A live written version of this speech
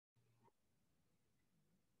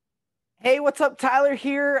Hey, what's up? Tyler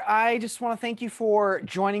here. I just want to thank you for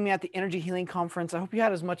joining me at the Energy Healing Conference. I hope you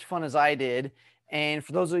had as much fun as I did. And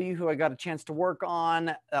for those of you who I got a chance to work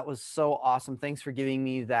on, that was so awesome. Thanks for giving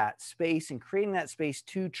me that space and creating that space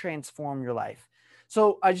to transform your life.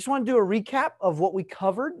 So I just want to do a recap of what we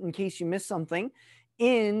covered in case you missed something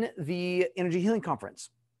in the Energy Healing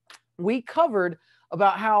Conference. We covered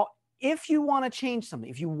about how if you want to change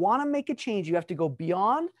something, if you want to make a change, you have to go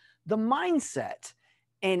beyond the mindset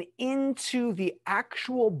and into the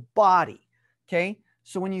actual body. Okay.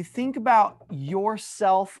 So when you think about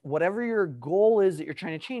yourself, whatever your goal is that you're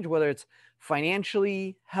trying to change, whether it's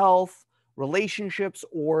financially, health, relationships,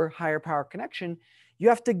 or higher power connection, you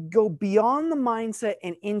have to go beyond the mindset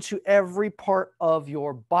and into every part of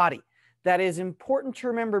your body. That is important to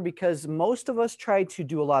remember because most of us try to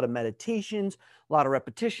do a lot of meditations, a lot of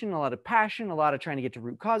repetition, a lot of passion, a lot of trying to get to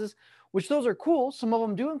root causes, which those are cool. Some of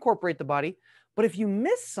them do incorporate the body. But if you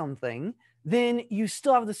miss something, then you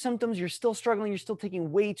still have the symptoms, you're still struggling, you're still taking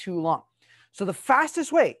way too long. So the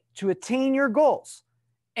fastest way to attain your goals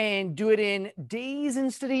and do it in days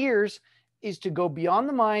instead of years is to go beyond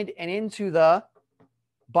the mind and into the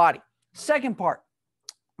body. Second part,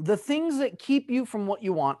 the things that keep you from what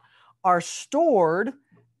you want are stored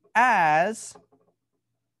as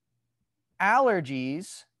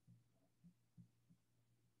allergies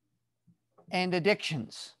and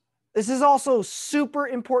addictions. This is also super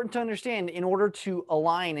important to understand in order to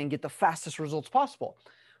align and get the fastest results possible.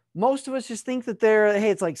 Most of us just think that hey,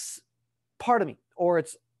 it's like part of me or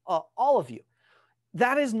it's all of you.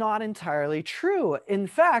 That is not entirely true. In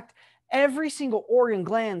fact, every single organ,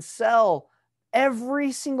 gland, cell,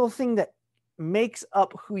 every single thing that makes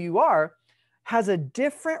up who you are has a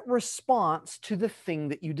different response to the thing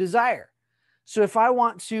that you desire. So if I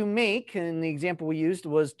want to make, and the example we used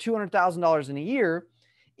was $200,000 in a year,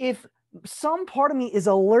 if some part of me is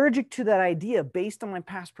allergic to that idea based on my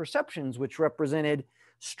past perceptions, which represented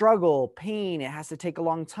struggle, pain, it has to take a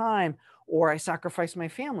long time, or I sacrifice my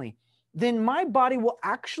family, then my body will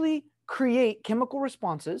actually create chemical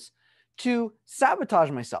responses to sabotage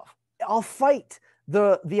myself. I'll fight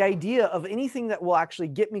the idea of anything that will actually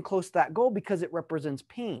get me close to that goal because it represents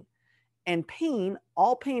pain. And pain,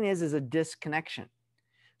 all pain is a disconnection.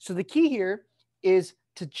 So the key here is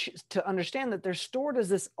to understand that they're stored as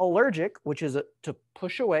this allergic, which is to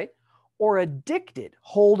push away, or addicted,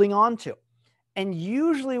 holding on to. And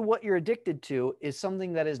usually what you're addicted to is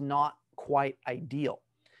something that is not quite ideal.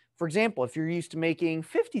 For example, if you're used to making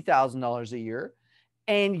 $50,000 a year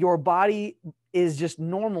and your body is just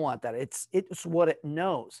normal at that, it's what it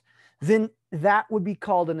knows, then that would be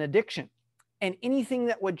called an addiction. And anything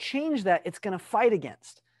that would change that, it's going to fight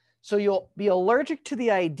against. So you'll be allergic to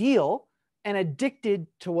the ideal and addicted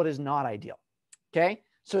to what is not ideal. Okay.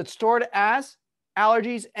 So it's stored as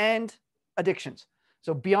allergies and addictions.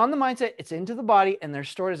 So beyond the mindset, it's into the body and they're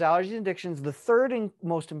stored as allergies and addictions. The third and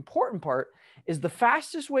most important part is the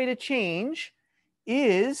fastest way to change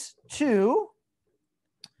is to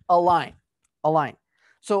align.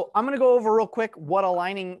 So I'm going to go over real quick what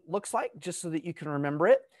aligning looks like just so that you can remember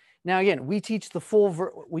it. Now, again, we teach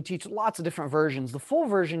we teach lots of different versions. The full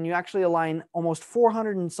version, you actually align almost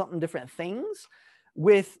 400 and something different things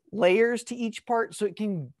with layers to each part. So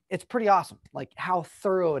it's pretty awesome, like how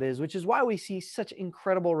thorough it is, which is why we see such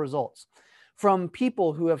incredible results from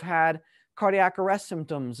people who have had cardiac arrest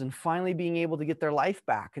symptoms and finally being able to get their life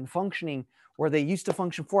back and functioning where they used to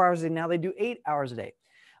function 4 hours a day. Now they do 8 hours a day.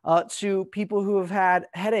 To people who have had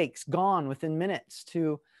headaches gone within minutes,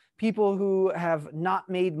 to people who have not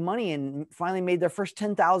made money and finally made their first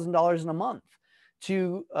 $10,000 in a month,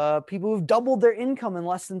 to people who've doubled their income in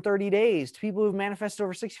less than 30 days, to people who've manifested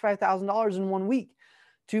over $65,000 in 1 week,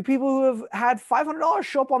 to people who have had $500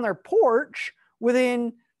 show up on their porch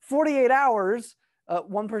within 48 hours.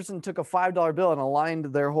 One person took a $5 bill and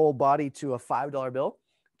aligned their whole body to a $5 bill.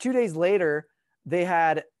 2 days later, they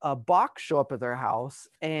had a box show up at their house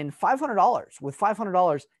and $500 with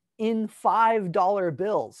 $500 in $5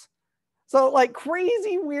 bills. So like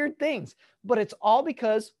crazy weird things, but it's all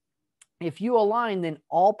because if you align, then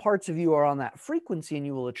all parts of you are on that frequency and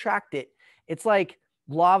you will attract it. It's like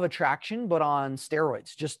law of attraction, but on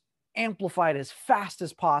steroids, just amplified as fast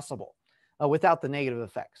as possible without the negative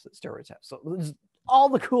effects that steroids have. So all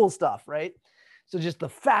the cool stuff, right? So just the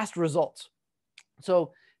fast results.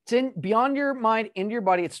 So it's beyond your mind, into your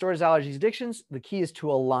body. It stores allergies, addictions. The key is to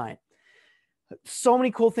align. So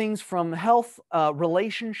many cool things from health,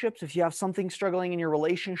 relationships. If you have something struggling in your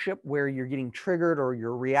relationship where you're getting triggered or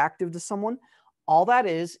you're reactive to someone, all that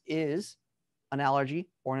is an allergy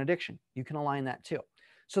or an addiction. You can align that too.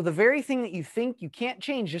 So the very thing that you think you can't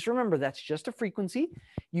change, just remember that's just a frequency.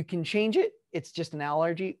 You can change it. It's just an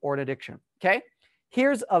allergy or an addiction. Okay.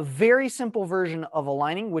 Here's a very simple version of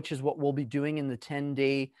aligning, which is what we'll be doing in the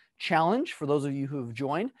 10-day challenge for those of you who have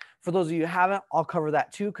joined. For those of you who haven't, I'll cover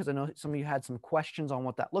that too, because I know some of you had some questions on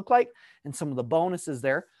what that looked like and some of the bonuses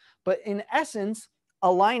there. But in essence,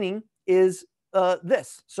 aligning is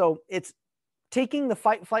this. So it's taking the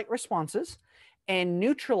fight flight responses and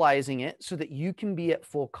neutralizing it so that you can be at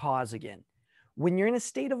full cause again. When you're in a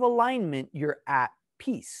state of alignment, you're at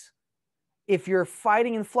peace. If you're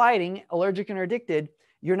fighting and flighting, allergic and addicted,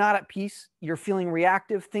 you're not at peace. You're feeling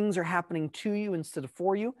reactive. Things are happening to you instead of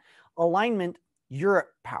for you. Alignment, you're at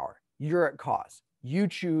power. You're at cause. You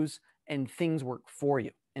choose and things work for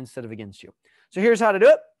you instead of against you. So here's how to do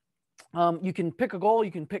it. You can pick a goal.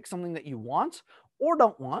 You can pick something that you want or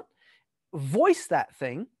don't want. Voice that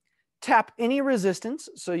thing. Tap any resistance.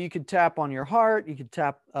 So you could tap on your heart. You could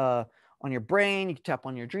tap on your brain. You could tap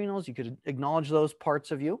on your adrenals. You could acknowledge those parts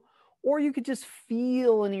of you. Or you could just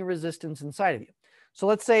feel any resistance inside of you. So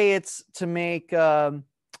let's say it's to make we'll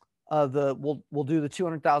do the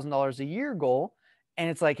 $200,000 a year goal, and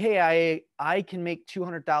it's like, hey, I can make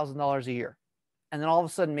 $200,000 a year, and then all of a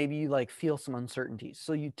sudden maybe you like feel some uncertainties.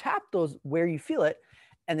 So you tap those where you feel it,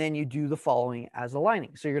 and then you do the following as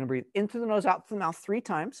aligning. So you're going to breathe in through the nose, out through the mouth 3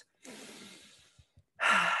 times.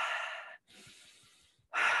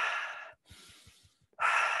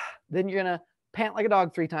 Then you're going to pant like a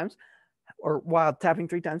dog 3 times. Or while tapping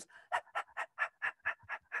 3 times,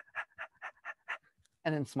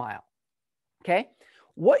 and then smile. Okay.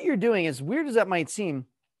 What you're doing, as weird as that might seem,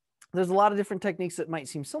 there's a lot of different techniques that might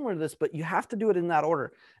seem similar to this, but you have to do it in that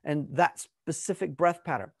order and that specific breath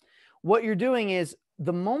pattern. What you're doing is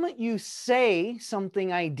the moment you say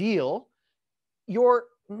something ideal,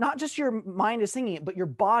 not just your mind is thinking it, but your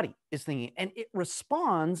body is thinking it, and it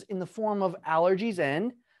responds in the form of allergies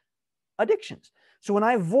and addictions. So when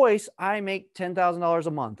I voice, I make $10,000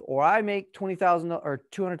 a month, or I make $20,000 or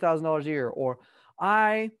 $200,000 a year, or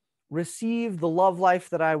I receive the love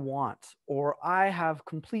life that I want, or I have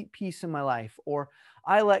complete peace in my life, or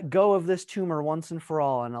I let go of this tumor once and for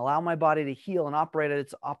all and allow my body to heal and operate at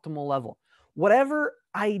its optimal level. Whatever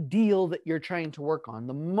ideal that you're trying to work on,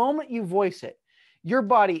 the moment you voice it, your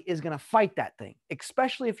body is going to fight that thing,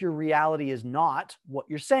 especially if your reality is not what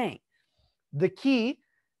you're saying. The key,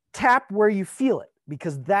 tap where you feel it,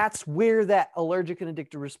 because that's where that allergic and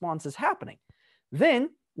addictive response is happening. Then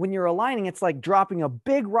when you're aligning, it's like dropping a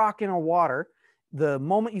big rock in a water. The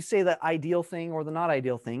moment you say that ideal thing or the not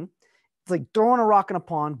ideal thing, it's like throwing a rock in a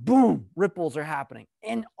pond, boom, ripples are happening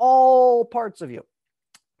in all parts of you.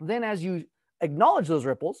 Then as you acknowledge those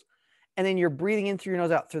ripples, and then you're breathing in through your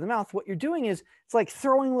nose, out through the mouth, what you're doing is it's like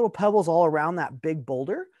throwing little pebbles all around that big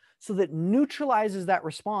boulder, so that neutralizes that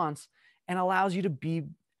response and allows you to be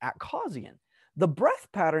at cause again. The breath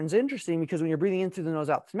pattern is interesting because when you're breathing in through the nose,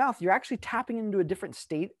 out through the mouth, you're actually tapping into a different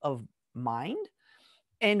state of mind.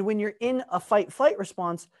 And when you're in a fight flight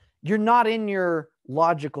response, you're not in your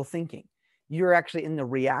logical thinking. You're actually in the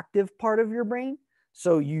reactive part of your brain.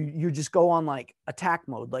 So you just go on like attack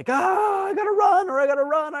mode, like, I gotta run, or I gotta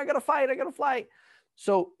run, I gotta fight, I gotta flight.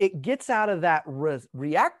 So it gets out of that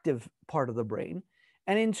reactive part of the brain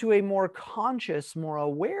and into a more conscious, more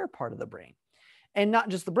aware part of the brain. And not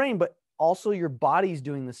just the brain, but also your body's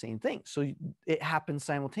doing the same thing. So it happens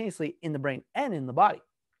simultaneously in the brain and in the body.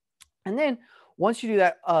 And then once you do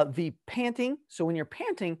that, the panting. So when you're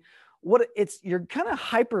panting, you're kind of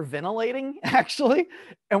hyperventilating actually.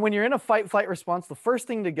 And when you're in a fight flight response, the first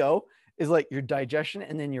thing to go is like your digestion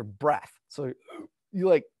and then your breath. So you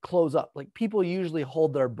like close up. Like people usually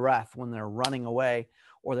hold their breath when they're running away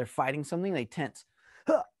or they're fighting something, they tense.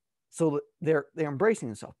 So they're embracing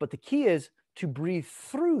themselves. But the key is to breathe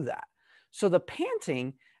through that. So the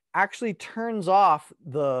panting actually turns off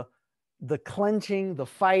the clenching, the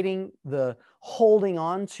fighting, the holding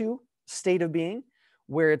on to state of being,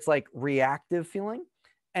 where it's like reactive feeling,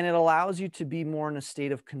 and it allows you to be more in a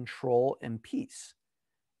state of control and peace.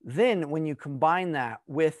 Then when you combine that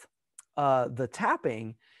with the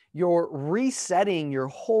tapping, you're resetting your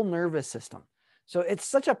whole nervous system. So it's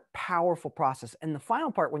such a powerful process. And the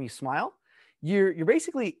final part, when you smile, you're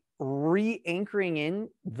basically re-anchoring in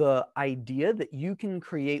the idea that you can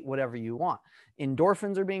create whatever you want.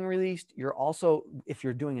 Endorphins are being released. You're also, if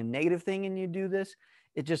you're doing a negative thing and you do this,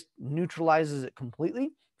 it just neutralizes it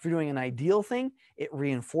completely. If you're doing an ideal thing, it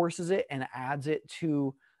reinforces it and adds it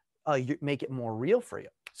to make it more real for you.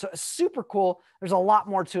 So it's super cool. There's a lot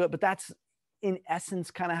more to it, but that's in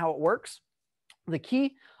essence kind of how it works. The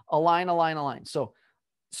key, align, align, align. So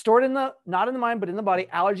stored in the, not in the mind, but in the body,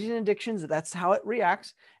 allergies and addictions, that's how it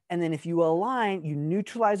reacts. And then if you align, you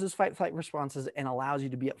neutralize those fight flight responses and allows you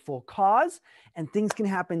to be at full cause, and things can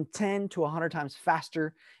happen 10 to 100 times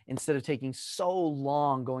faster instead of taking so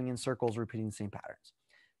long going in circles, repeating the same patterns.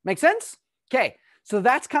 Make sense? Okay. So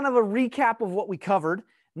that's kind of a recap of what we covered.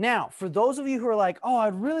 Now, for those of you who are like, oh,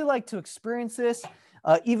 I'd really like to experience this,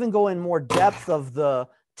 even go in more depth of the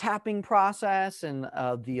tapping process and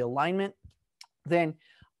the alignment, then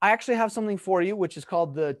I actually have something for you, which is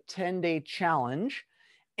called the 10-day challenge.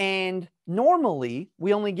 And normally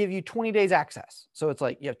we only give you 20 days access. So it's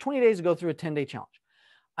like you have 20 days to go through a 10-day challenge.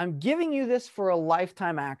 I'm giving you this for a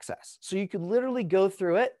lifetime access. So you could literally go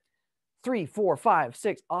through it 3, 4, 5,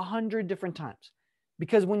 6, 100 different times.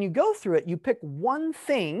 Because when you go through it, you pick one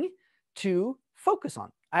thing to focus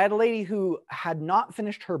on. I had a lady who had not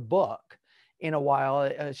finished her book in a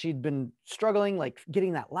while. She'd been struggling, like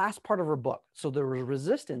getting that last part of her book. So there was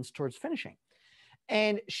resistance towards finishing.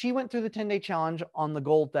 And she went through the 10-day challenge on the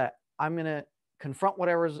goal that I'm going to confront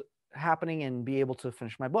whatever's happening and be able to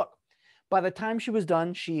finish my book. By the time she was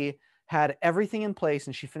done, she had everything in place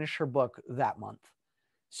and she finished her book that month.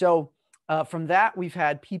 So from that, we've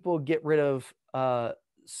had people get rid of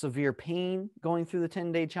severe pain going through the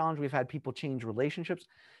 10-day challenge. We've had people change relationships.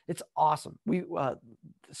 It's awesome. We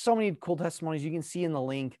so many cool testimonies you can see in the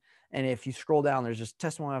link. And if you scroll down, there's just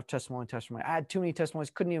testimony after testimony, testimony. I had too many testimonies,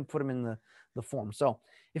 couldn't even put them in the form. So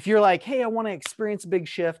if you're like, hey, I want to experience a big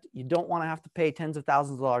shift, you don't want to have to pay tens of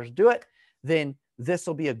thousands of dollars to do it, then this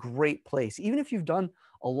will be a great place. Even if you've done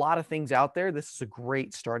a lot of things out there, this is a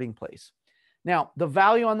great starting place. Now, the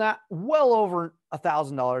value on that, well over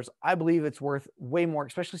 $1,000. I believe it's worth way more,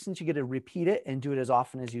 especially since you get to repeat it and do it as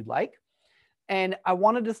often as you'd like. And I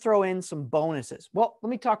wanted to throw in some bonuses. Well,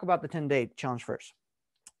 let me talk about the 10-day challenge first.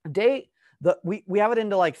 We have it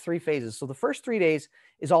into like 3 phases. So the first 3 days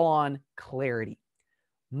is all on clarity.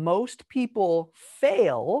 Most people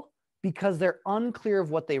fail because they're unclear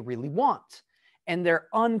of what they really want. And their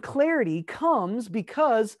unclarity comes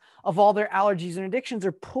because of all their allergies and addictions.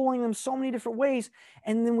 They're pulling them so many different ways,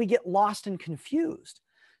 and then we get lost and confused.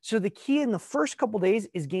 So the key in the first couple of days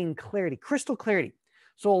is gain clarity, crystal clarity.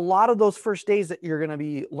 So a lot of those first days that you're going to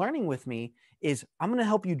be learning with me is I'm going to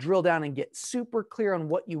help you drill down and get super clear on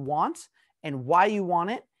what you want and why you want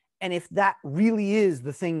it, and if that really is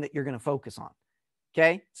the thing that you're going to focus on.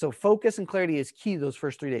 Okay, so focus and clarity is key those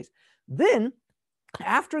first 3 days. Then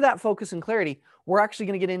after that focus and clarity, we're actually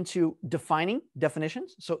going to get into defining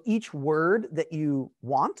definitions. So each word that you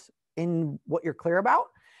want in what you're clear about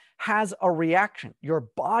has a reaction. Your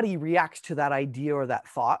body reacts to that idea or that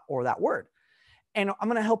thought or that word. And I'm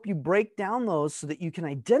going to help you break down those so that you can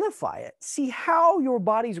identify it, see how your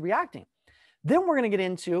body's reacting. Then we're going to get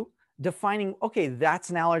into defining, okay, that's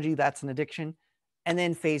an allergy, that's an addiction. And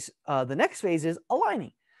then the next phase is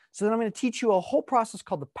aligning. So then I'm going to teach you a whole process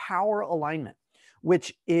called the power alignment,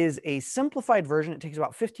 which is a simplified version. It takes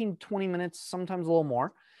about 15 to 20 minutes, sometimes a little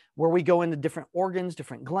more, where we go into different organs,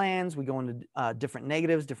 different glands. We go into different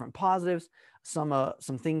negatives, different positives, some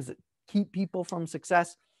things that keep people from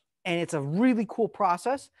success. And it's a really cool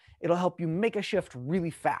process. It'll help you make a shift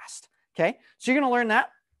really fast. Okay. So you're going to learn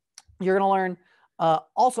that. You're going to learn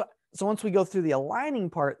also. So once we go through the aligning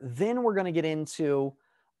part, then we're going to get into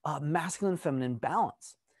masculine, feminine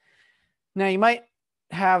balance. Now you might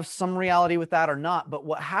have some reality with that or not, but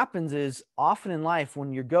what happens is often in life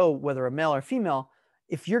when you go, whether a male or female,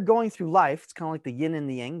 if you're going through life, it's kind of like the yin and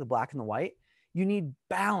the yang, the black and the white, you need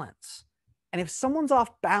balance. And if someone's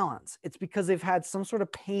off balance, it's because they've had some sort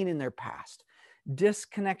of pain in their past.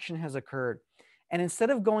 Disconnection has occurred. And instead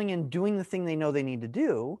of going and doing the thing they know they need to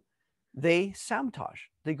do, they sabotage,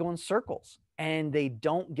 they go in circles and they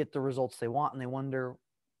don't get the results they want. And they wonder,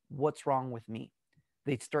 what's wrong with me?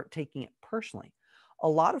 They start taking it personally. A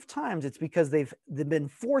lot of times it's because they've been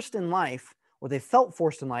forced in life, or they felt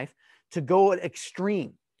forced in life to go at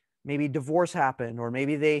extreme. Maybe divorce happened, or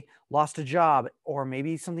maybe they lost a job, or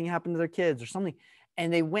maybe something happened to their kids or something.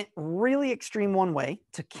 And they went really extreme one way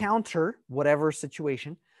to counter whatever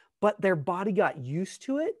situation, but their body got used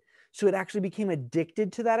to it. So it actually became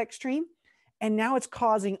addicted to that extreme. And now it's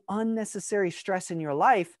causing unnecessary stress in your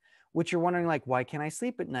life, which you're wondering, like, why can't I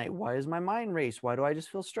sleep at night? Why is my mind race? Why do I just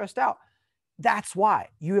feel stressed out? That's why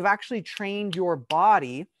you have actually trained your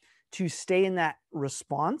body to stay in that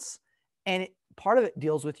response. And part of it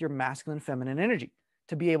deals with your masculine, feminine energy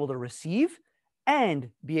to be able to receive and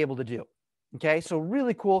be able to do. Okay. So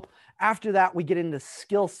really cool. After that, we get into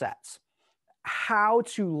skill sets, how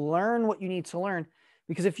to learn what you need to learn.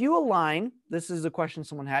 Because if you align, this is a question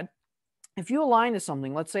someone had. If you align to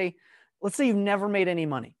something, let's say you've never made any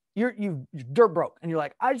money. you're dirt broke and you're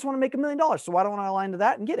like, I just want to make $1 million. So why don't I align to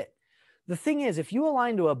that and get it? The thing is, if you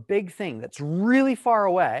align to a big thing that's really far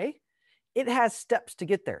away, it has steps to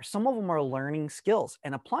get there. Some of them are learning skills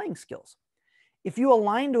and applying skills. If you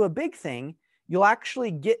align to a big thing, you'll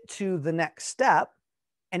actually get to the next step.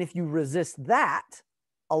 And if you resist that,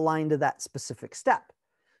 align to that specific step.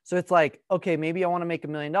 So it's like, okay, maybe I want to make $1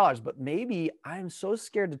 million, but maybe I'm so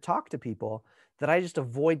scared to talk to people that I just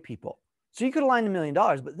avoid people. So you could align to $1 million,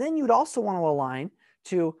 but then you'd also want to align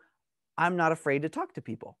to, I'm not afraid to talk to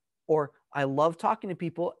people, or I love talking to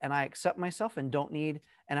people and I accept myself and don't need,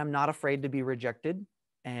 and I'm not afraid to be rejected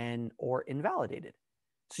and or invalidated.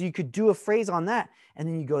 So you could do a phrase on that, and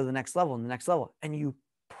then you go to the next level and the next level, and you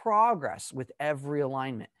progress with every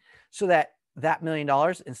alignment, so that $1 million,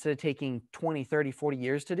 instead of taking 20, 30, 40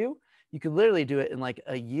 years to do, you could literally do it in like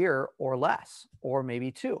a year or less, or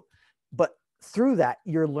maybe 2. But through that,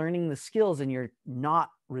 you're learning the skills and you're not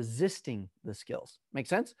resisting the skills. Make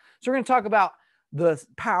sense? So we're going to talk about the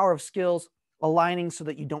power of skills, aligning so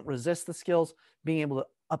that you don't resist the skills, being able to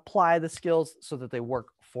apply the skills so that they work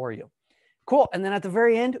for you. Cool. And then at the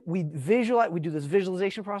very end, we visualize, we do this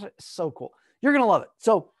visualization process. It's so cool. You're going to love it.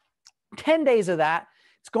 So 10 days of that,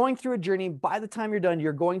 it's going through a journey. By the time you're done,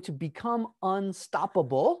 you're going to become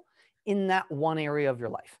unstoppable in that one area of your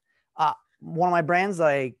life. One of my brands that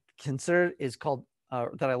I consider is called,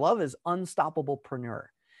 that I love, is Unstoppablepreneur.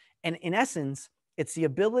 And in essence, it's the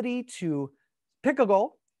ability to pick a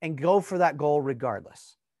goal and go for that goal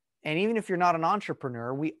regardless. And even if you're not an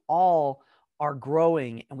entrepreneur, we all are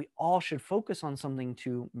growing and we all should focus on something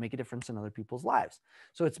to make a difference in other people's lives.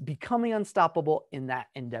 So it's becoming unstoppable in that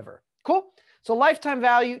endeavor. Cool. So lifetime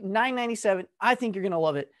value, $997. I think you're going to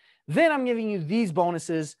love it. Then I'm giving you these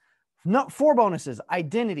bonuses, 4 bonuses,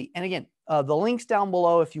 identity. And again, the link's down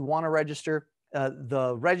below if you want to register.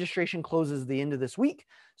 The registration closes the end of this week.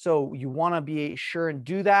 So you want to be sure and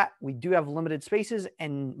do that. We do have limited spaces.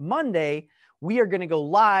 And Monday, we are going to go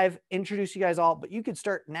live, introduce you guys all, but you could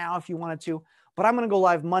start now if you wanted to. But I'm going to go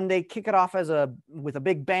live Monday, kick it off with a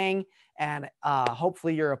big bang, and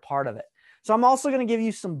hopefully you're a part of it. So I'm also going to give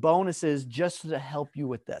you some bonuses just to help you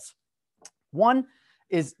with this. One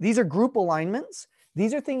is, these are group alignments.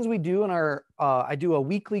 These are things we do in our, I do a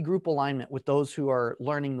weekly group alignment with those who are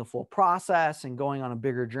learning the full process and going on a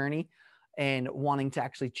bigger journey and wanting to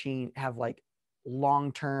actually have like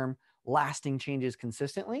long-term lasting changes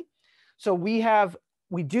consistently. So we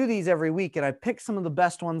do these every week, and I pick some of the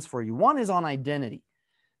best ones for you. One is on identity.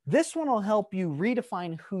 This one will help you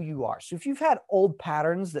redefine who you are. So if you've had old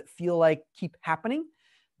patterns that feel like keep happening,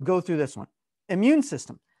 go through this one. Immune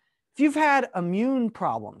system. If you've had immune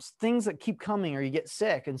problems, things that keep coming or you get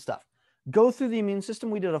sick and stuff, go through the immune system.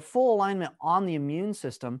 We did a full alignment on the immune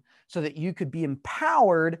system so that you could be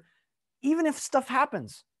empowered even if stuff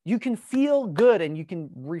happens. You can feel good and you can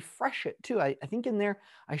refresh it too. I think in there,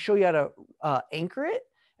 I show you how to anchor it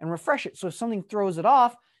and refresh it. So if something throws it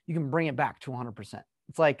off, you can bring it back to 100%.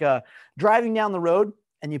 It's like driving down the road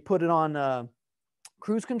and you put it on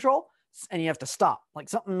cruise control and you have to stop. Like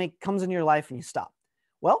something comes into your life and you stop.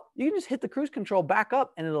 Well, you can just hit the cruise control back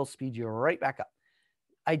up and it'll speed you right back up.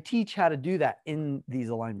 I teach how to do that in these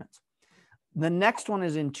alignments. The next one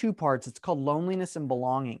is in 2 parts. It's called loneliness and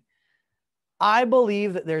belonging. I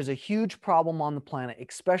believe that there's a huge problem on the planet,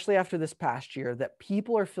 especially after this past year, that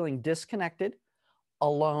people are feeling disconnected,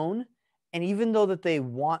 alone, and even though that they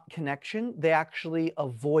want connection, they actually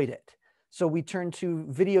avoid it. So we turn to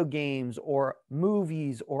video games or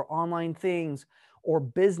movies or online things or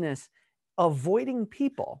business, avoiding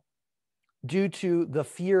people due to the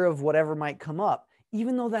fear of whatever might come up,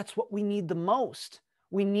 even though that's what we need the most.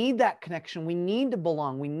 We need that connection. We need to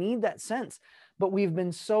belong. We need that sense. But we've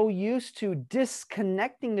been so used to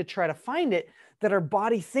disconnecting to try to find it that our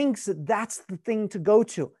body thinks that that's the thing to go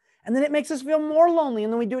to. And then it makes us feel more lonely,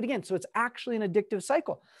 and then we do it again. So it's actually an addictive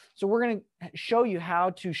cycle. So we're going to show you how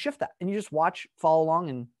to shift that. And you just watch, follow along,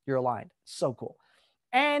 and you're aligned. So cool.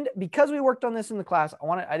 And because we worked on this in the class,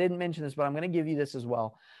 I didn't mention this, but I'm going to give you this as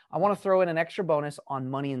well. I want to throw in an extra bonus on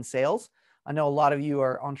money and sales. I know a lot of you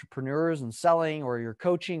are entrepreneurs and selling, or you're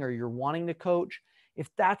coaching, or you're wanting to coach. If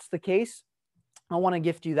that's the case, I want to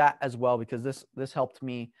gift you that as well, because this helped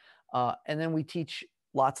me. And then we teach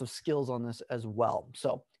lots of skills on this as well.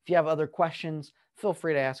 So if you have other questions, feel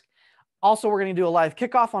free to ask. Also, we're going to do a live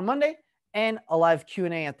kickoff on Monday and a live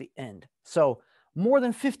Q&A at the end. So more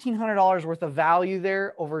than $1,500 worth of value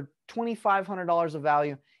there, over $2,500 of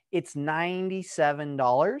value. It's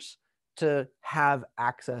 $97 to have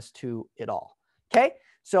access to it all. Okay.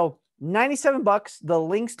 So $97, the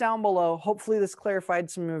link's down below. Hopefully this clarified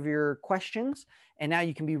some of your questions, and now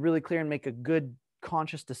you can be really clear and make a good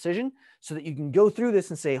conscious decision so that you can go through this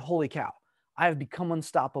and say, holy cow, I have become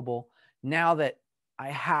unstoppable. Now that I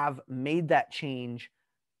have made that change,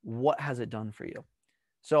 what has it done for you?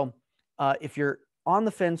 So if you're on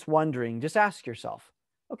the fence wondering, just ask yourself,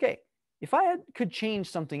 okay, if I could change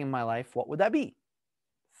something in my life, what would that be?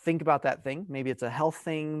 Think about that thing. Maybe it's a health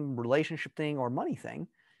thing, relationship thing, or money thing.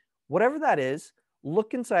 Whatever that is,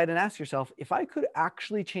 look inside and ask yourself, if I could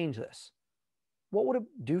actually change this, what would it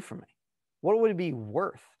do for me? What would it be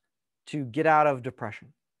worth to get out of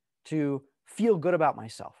depression, to feel good about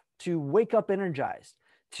myself, to wake up energized,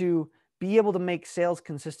 to be able to make sales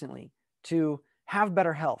consistently, to have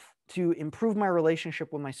better health, to improve my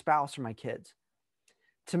relationship with my spouse or my kids?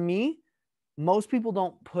 To me, most people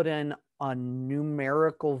don't put in a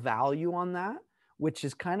numerical value on that, which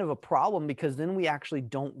is kind of a problem because then we actually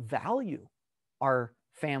don't value our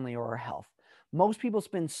family or our health. Most people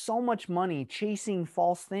spend so much money chasing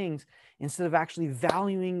false things instead of actually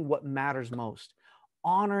valuing what matters most,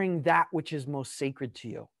 honoring that which is most sacred to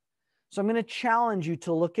you. So I'm going to challenge you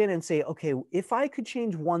to look in and say, okay, if I could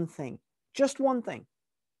change one thing, just one thing,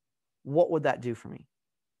 what would that do for me?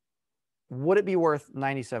 Would it be worth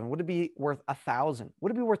 97? Would it be worth 1,000?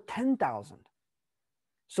 Would it be worth 10,000?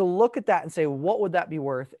 So look at that and say, what would that be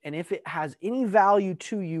worth? And if it has any value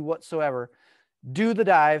to you whatsoever, do the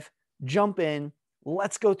dive, jump in.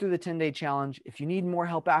 Let's go through the 10-day challenge. If you need more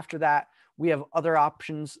help after that, we have other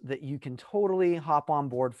options that you can totally hop on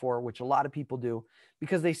board for, which a lot of people do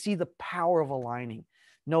because they see the power of aligning.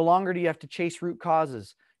 No longer do you have to chase root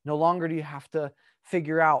causes. No longer do you have to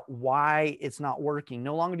figure out why it's not working.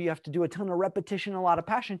 No longer do you have to do a ton of repetition, a lot of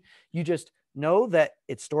passion. You just know that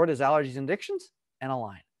it's stored as allergies and addictions and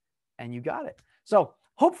align, and you got it. So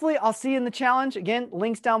hopefully I'll see you in the challenge. Again,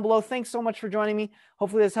 links down below. Thanks so much for joining me.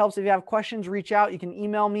 Hopefully this helps. If you have questions, reach out. You can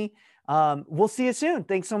email me. We'll see you soon.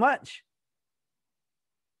 Thanks so much.